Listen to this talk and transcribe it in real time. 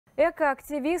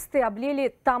Экоактивисты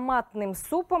облили томатным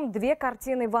супом две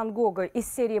картины Ван Гога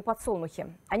из серии «Подсолнухи».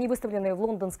 Они выставлены в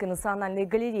Лондонской национальной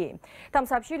галерее. Там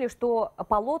сообщили, что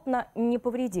полотна не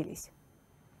повредились.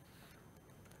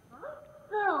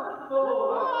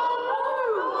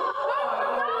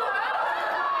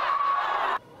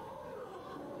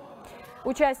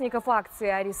 Участников акции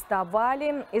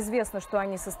арестовали. Известно, что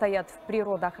они состоят в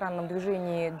природоохранном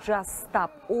движении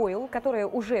 «ЖАЗЫЛЫҢЫЗ», которое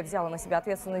уже взяло на себя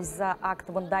ответственность за акт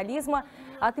вандализма.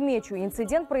 Отмечу,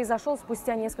 инцидент произошел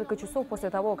спустя несколько часов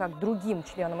после того, как другим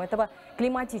членам этого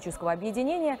климатического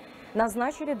объединения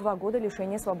назначили 2 года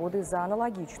лишения свободы за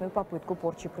аналогичную попытку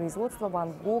порчи производства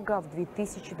Ван Гога в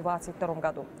 2022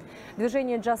 году.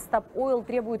 Движение «ЖАЗЫЛЫҢЫЗ»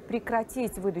 требует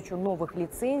прекратить выдачу новых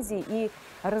лицензий и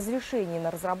разрешений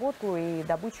на разработку и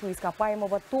добычу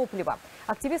ископаемого топлива.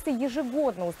 Активисты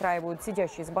ежегодно устраивают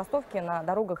сидящие забастовки на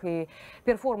дорогах и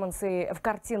перформансы в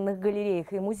картинных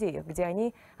галереях и музеях, где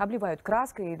они обливают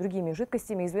краской и другими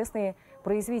жидкостями известные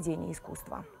произведения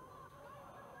искусства.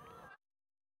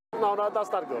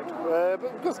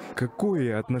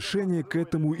 Какое отношение к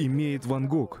этому имеет Ван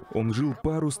Гог? Он жил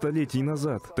пару столетий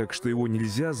назад, так что его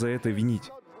нельзя за это винить.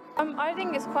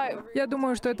 Я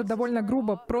думаю, что это довольно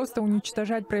грубо, просто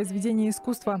уничтожать произведения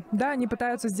искусства. Да, они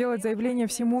пытаются сделать заявление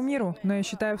всему миру, но я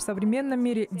считаю, в современном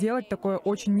мире делать такое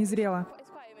очень незрело.